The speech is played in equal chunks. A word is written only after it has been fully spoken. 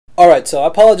Alright, so I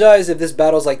apologize if this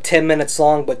battle is like 10 minutes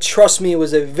long, but trust me, it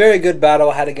was a very good battle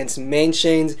I had against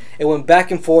Mienshanes. It went back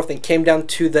and forth and came down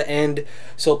to the end,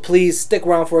 so please stick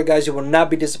around for it, guys. You will not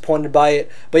be disappointed by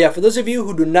it. But yeah, for those of you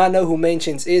who do not know who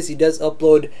Mienshanes is, he does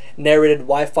upload narrated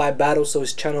Wi-Fi battles, so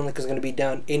his channel link is going to be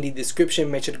down in the description.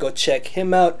 Make sure to go check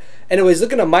him out. Anyways,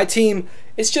 looking at my team,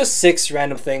 it's just 6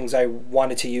 random things I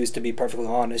wanted to use, to be perfectly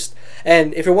honest.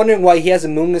 And if you're wondering why he has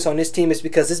Amoongus on his team, it's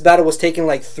because this battle was taking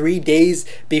like 3 days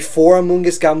before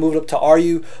Amoongus got moved up to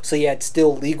RU, so yeah, it's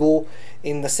still legal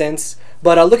in the sense.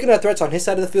 But looking at threats on his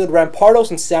side of the field, Rampardos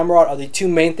and Samurott are the 2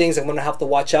 main things I'm going to have to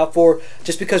watch out for,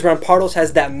 just because Rampardos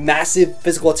has that massive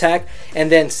physical attack, and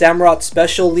then Samurott,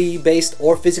 specially based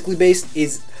or physically based,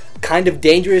 is kind of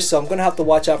dangerous, so I'm going to have to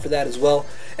watch out for that as well.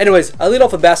 Anyways, I lead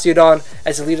off with Bastiodon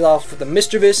as I lead off with the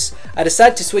Mischievous. I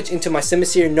decided to switch into my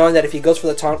Simisear, knowing that if he goes for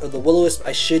the Taunt or the Will-O-Wisp,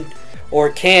 I should or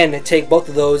can take both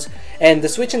of those. And the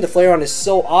switch into Flareon is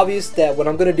so obvious that what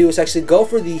I'm going to do is actually go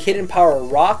for the Hidden Power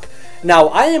Rock. Now,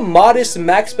 I am modest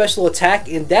max special attack,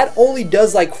 and that only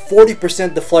does like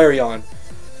 40% the Flareon.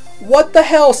 What the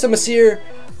hell, Simisear?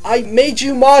 I made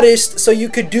you modest so you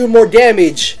could do more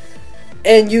damage,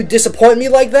 and you disappoint me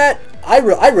like that? I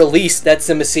released that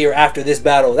Simisear after this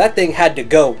battle. That thing had to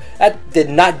go. That did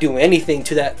not do anything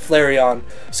to that Flareon.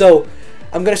 So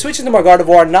I'm going to switch into my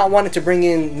Gardevoir, not wanting to bring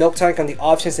in Miltank on the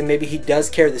options, and maybe he does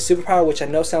carry the superpower, which I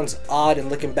know sounds odd, and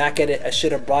looking back at it, I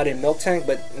should have brought in Miltank,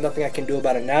 but nothing I can do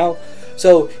about it now.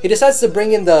 So he decides to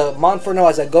bring in the Monferno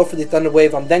as I go for the Thunder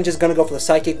Wave. I'm then just going to go for the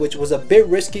Psychic, which was a bit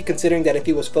risky considering that if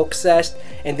he was Focus Sashed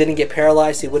and didn't get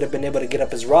paralyzed, he would have been able to get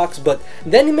up his rocks. But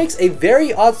then he makes a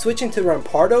very odd switch into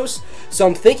Rampardos, so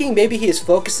I'm thinking maybe he is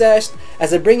Focus Sashed.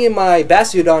 As I bring in my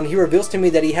Bastiodon, he reveals to me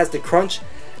that he has the Crunch.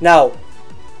 Now,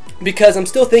 because I'm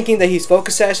still thinking that he's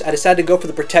Focus Sash, I decided to go for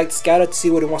the Protect Scout to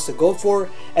see what he wants to go for,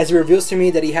 as he reveals to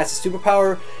me that he has a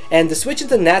superpower. And the switch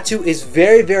into Natu is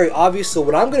very, very obvious, so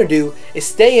what I'm going to do is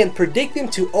stay in, predict him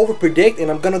to over-predict, and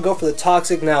I'm going to go for the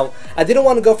Toxic. Now, I didn't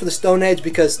want to go for the Stone Edge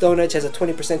because Stone Edge has a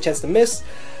 20% chance to miss,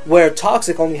 where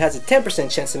Toxic only has a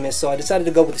 10% chance to miss, so I decided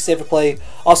to go with the safer play.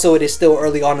 Also, it is still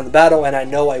early on in the battle, and I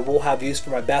know I will have use for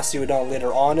my Bastiodon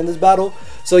later on in this battle.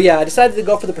 So yeah, I decided to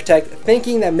go for the Protect,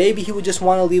 thinking that maybe he would just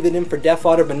want to leave it in for Death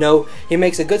Fodder, but no, he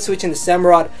makes a good switch into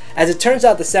Samurott. As it turns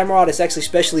out, the Samurott is actually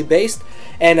specially based,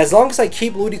 and as long as I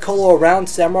keep Ludicolo around,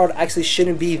 Samurott actually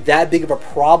shouldn't be that big of a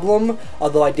problem,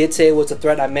 although I did say it was a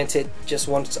threat. I meant it just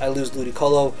once I lose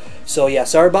Ludicolo. So yeah,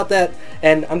 sorry about that.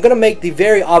 And I'm going to make the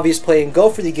very obvious play and go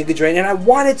for the Giga Drain, and I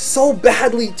wanted so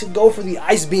badly to go for the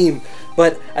Ice Beam,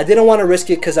 but I didn't want to risk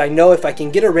it because I know if I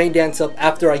can get a Rain Dance up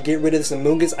after I get rid of this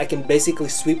Amoongus, I can basically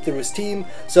sweep through his team.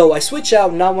 So I switch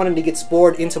out, not wanting to get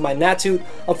spored, into my Natu.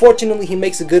 Unfortunately, he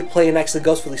makes a good play and actually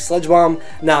goes for the Sludge Bomb.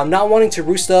 Now, not wanting to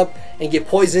roost up and get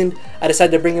poisoned, I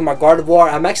decided to bring in my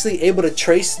Gardevoir. I'm actually able to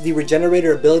trace the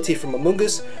Regenerator ability from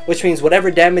Amoongus, which means whatever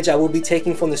damage I will be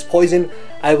taking from this poison,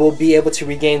 I will be able to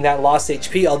regain that lost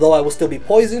HP, although I will still be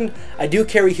poisoned. I do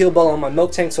carry Heal Bell on my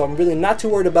Miltank, so I'm really not too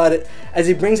worried about it. As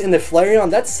he brings in the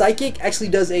Flareon, that Psychic actually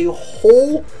does a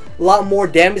whole lot more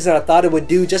damage than I thought it would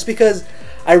do, just because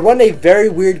I run a very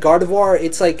weird Gardevoir.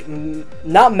 It's like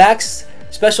not max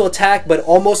special attack, but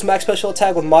almost max special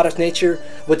attack with Modest Nature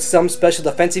with some special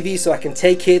defensive E, so I can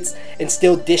take hits and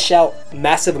still dish out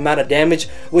massive amount of damage,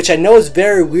 which I know is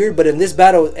very weird, but in this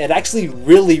battle it actually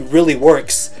really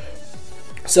works.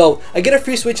 So I get a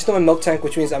free switch to my Miltank,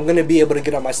 which means I'm going to be able to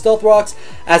get on my Stealth Rocks,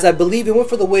 as I believe he went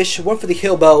for the Wish, went for the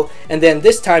Heal Bell, and then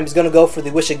this time he's going to go for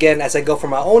the Wish again as I go for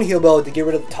my own Heal Bell to get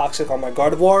rid of the Toxic on my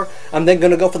Gardevoir. I'm then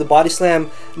going to go for the Body Slam,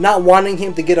 not wanting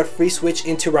him to get a free switch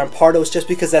into Rampardos, just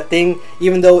because that thing,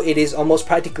 even though it is almost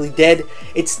practically dead,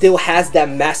 it still has that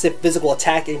massive physical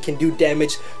attack and can do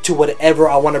damage to whatever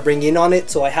I want to bring in on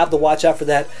it, so I have to watch out for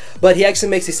that. But he actually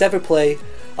makes a separate play,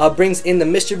 brings in the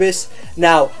Mischievous.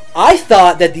 Now, I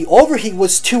thought that the Overheat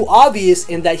was too obvious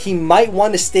and that he might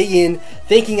want to stay in,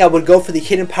 thinking I would go for the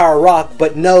Hidden Power Rock,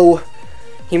 but no,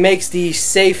 he makes the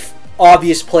safe,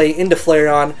 obvious play into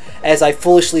Flareon as I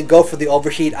foolishly go for the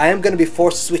Overheat. I am going to be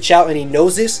forced to switch out, and he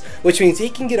knows this, which means he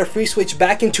can get a free switch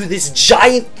back into this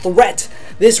giant threat,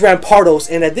 this Rampardos,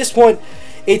 and at this point,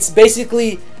 it's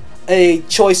basically a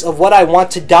choice of what I want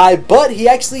to die, but he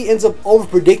actually ends up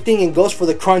over-predicting and goes for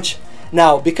the Crunch.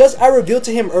 Now, because I revealed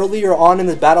to him earlier on in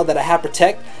the battle that I have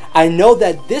Protect, I know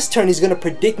that this turn he's going to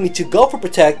predict me to go for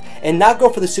Protect and not go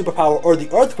for the Superpower or the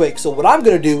Earthquake. So what I'm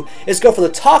going to do is go for the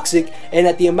Toxic, and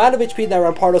at the amount of HP that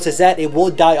Rampardos is at, it will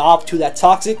die off to that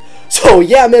Toxic. So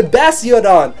yeah, man,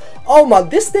 Bastiodon. Oh my,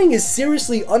 this thing is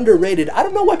seriously underrated. I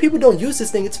don't know why people don't use this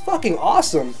thing. It's fucking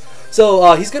awesome.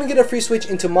 So he's going to get a free switch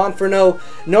into Monferno.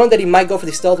 Knowing that he might go for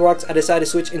the Stealth Rocks, I decided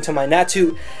to switch into my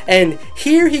Natu. And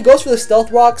here he goes for the Stealth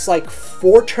Rocks like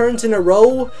 4 turns in a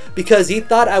row because he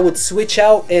thought I would switch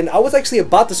out. And I was actually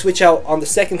about to switch out on the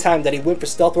second time that he went for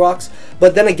Stealth Rocks.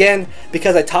 But then again,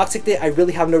 because I Toxic'd it, I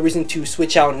really have no reason to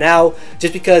switch out now.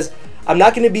 Just because I'm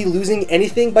not going to be losing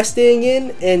anything by staying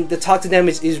in, and the toxic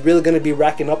damage is really going to be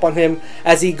racking up on him.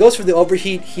 As he goes for the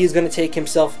overheat, he's going to take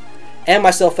himself and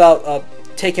myself out,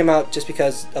 take him out just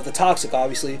because of the toxic,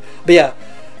 obviously. But yeah,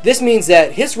 this means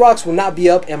that his rocks will not be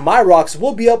up and my rocks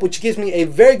will be up, which gives me a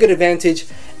very good advantage.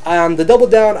 The double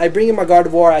down, I bring in my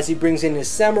Gardevoir as he brings in his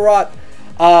Samurott.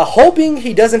 Hoping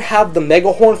he doesn't have the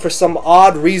Mega Horn for some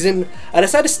odd reason, I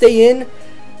decide to stay in,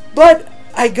 but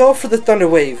I go for the Thunder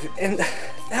Wave, and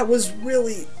that was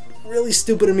really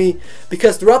stupid of me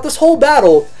because throughout this whole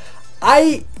battle,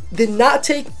 I did not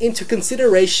take into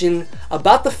consideration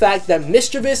about the fact that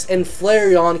Mischievous and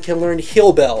Flareon can learn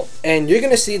Heal Bell, and you're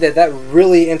gonna see that that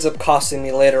really ends up costing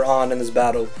me later on in this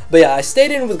battle. But yeah, I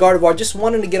stayed in with Gardevoir, just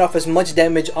wanting to get off as much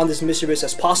damage on this Mischievous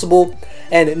as possible,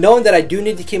 and knowing that I do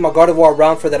need to keep my Gardevoir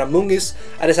around for that Amoonguss,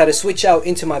 I decided to switch out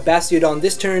into my Bastiodon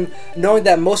this turn, knowing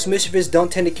that most Mischievous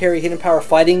don't tend to carry Hidden Power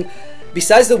Fighting.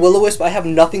 Besides the Will-O-Wisp, I have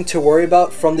nothing to worry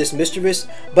about from this Mischievous,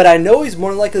 but I know he's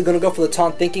more than likely going to go for the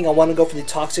Taunt, thinking I want to go for the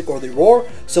Toxic or the Roar.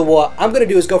 So what I'm going to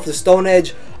do is go for the Stone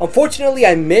Edge. Unfortunately,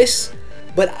 I miss,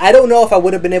 but I don't know if I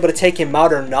would have been able to take him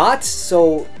out or not,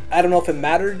 so I don't know if it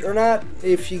mattered or not,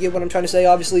 if you get what I'm trying to say,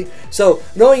 obviously. So,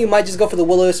 knowing you might just go for the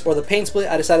Will-O-Wisp or the Pain Split,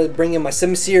 I decided to bring in my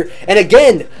Simisear. And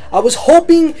again, I was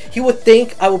hoping he would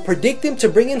think I would predict him to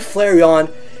bring in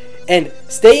Flareon and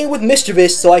staying with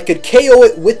Mischievous so I could KO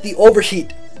it with the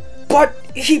overheat. But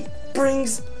he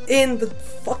brings in the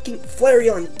fucking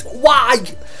Flareon. Why?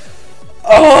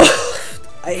 Oh,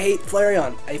 I hate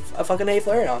Flareon. I fucking hate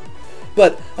Flareon.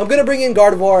 But I'm going to bring in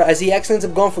Gardevoir as he actually ends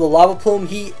up going for the Lava Plume.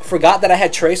 He forgot that I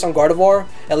had Trace on Gardevoir.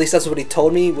 At least that's what he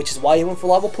told me, which is why he went for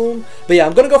Lava Plume. But yeah,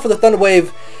 I'm going to go for the Thunder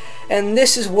Wave. And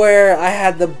this is where I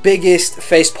had the biggest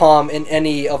facepalm in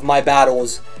any of my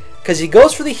battles. Because he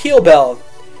goes for the Heal Bell.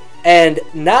 And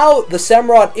now the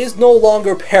Samurott is no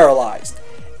longer paralyzed.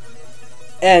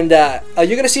 And you're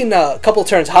going to see in a couple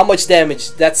turns how much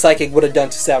damage that Psychic would have done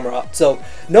to Samurott. So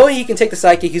knowing he can take the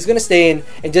Psychic, he's going to stay in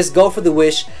and just go for the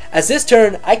Wish. As this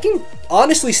turn, I can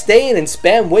honestly stay in and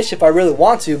spam Wish if I really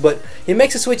want to. But he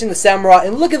makes a switch into Samurott.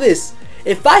 And look at this.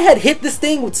 If I had hit this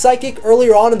thing with Psychic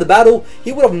earlier on in the battle,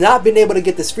 he would have not been able to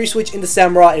get this free switch into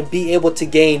Samurott and be able to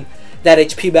gain that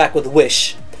HP back with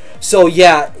Wish. So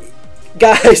yeah,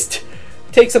 guys,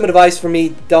 take some advice from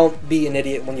me. Don't be an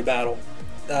idiot when you battle.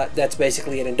 That's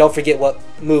basically it. And don't forget what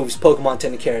moves Pokemon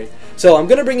tend to carry. So I'm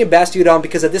going to bring in Bastiodon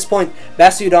because at this point,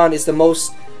 Bastiodon is the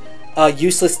most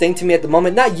useless thing to me at the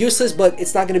moment. Not useless, but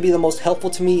it's not going to be the most helpful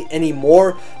to me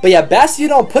anymore. But yeah,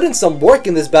 Bastiodon put in some work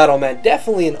in this battle, man.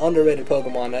 Definitely an underrated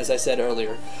Pokemon, as I said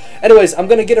earlier. Anyways, I'm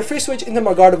going to get a free switch into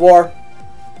my Gardevoir.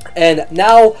 And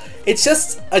now it's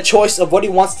just a choice of what he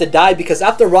wants to die, because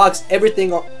after Rocks,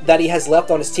 everything that he has left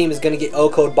on his team is going to get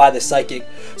OHKO'd by the Psychic.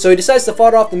 So he decides to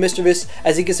fire off the Mischievous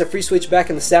as he gets a free switch back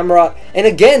in the Samurott. And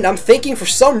again, I'm thinking for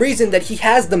some reason that he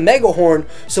has the Mega Horn.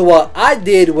 So what I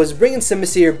did was bring in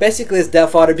Simisear basically as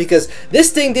Death Fodder, because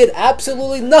this thing did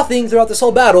absolutely nothing throughout this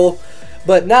whole battle.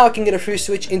 But now I can get a free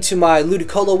switch into my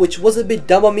Ludicolo, which was a bit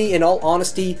dumb of me in all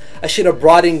honesty. I should have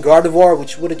brought in Gardevoir,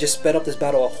 which would have just sped up this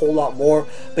battle a whole lot more.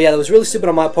 But yeah, that was really stupid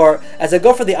on my part. As I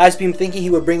go for the Ice Beam thinking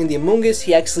he would bring in the Amoonguss,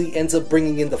 he actually ends up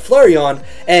bringing in the Flareon.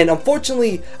 And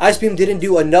unfortunately, Ice Beam didn't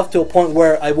do enough to a point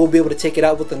where I will be able to take it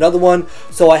out with another one.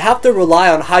 So I have to rely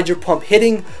on Hydro Pump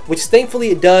hitting, which thankfully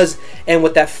it does. And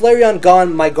with that Flareon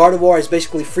gone, my Gardevoir is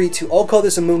basically free to OHKO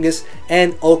this Amoonguss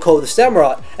and OHKO the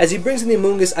Samurott. As he brings in the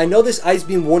Amoonguss, I know this Ice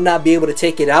Beam will not be able to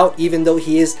take it out, even though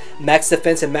he is max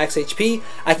defense and max HP.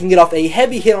 I can get off a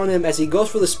heavy hit on him as he goes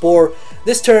for the Spore.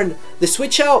 This turn, the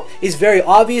switch out is very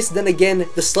obvious. Then again,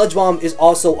 the Sludge Bomb is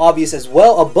also obvious as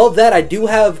well. Above that, I do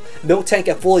have Milk Tank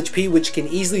at full HP, which can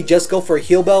easily just go for a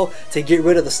Heal Bell to get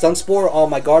rid of the Stun Spore on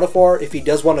my Gardevoir if he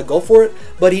does want to go for it.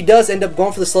 But he does end up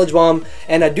going for the Sludge Bomb,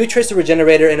 and I do trace the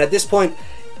Regenerator. And at this point,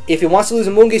 if he wants to lose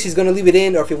Amoonguss, he's going to leave it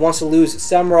in, or if he wants to lose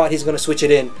Samurott, he's going to switch it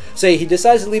in. So he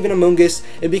decides to leave in Amoonguss,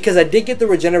 and because I did get the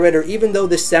Regenerator, even though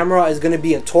this Samurott is going to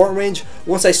be in Torrent range,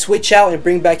 once I switch out and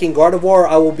bring back in Gardevoir,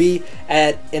 I will be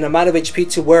at an amount of HP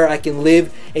to where I can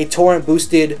live a Torrent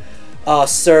boosted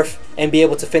Surf and be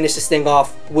able to finish this thing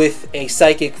off with a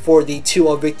Psychic for the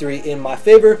 2-0 victory in my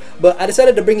favor. But I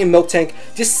decided to bring in Milk Tank,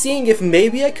 just seeing if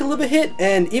maybe I could live a hit.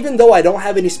 And even though I don't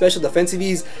have any special defensive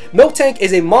ease, Milk Tank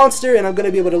is a monster, and I'm going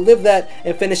to be able to live that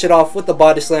and finish it off with the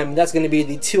Body Slam. That's going to be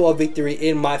the 2-0 victory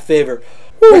in my favor.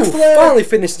 Woo, finally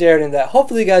finished narrating that.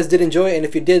 Hopefully you guys did enjoy it, and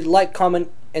if you did, like,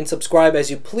 comment, and subscribe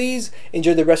as you please.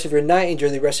 Enjoy the rest of your night, enjoy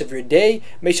the rest of your day.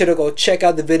 Make sure to go check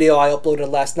out the video I uploaded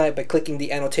last night by clicking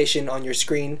the annotation on your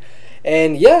screen.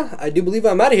 And yeah, I do believe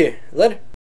I'm out of here. Later.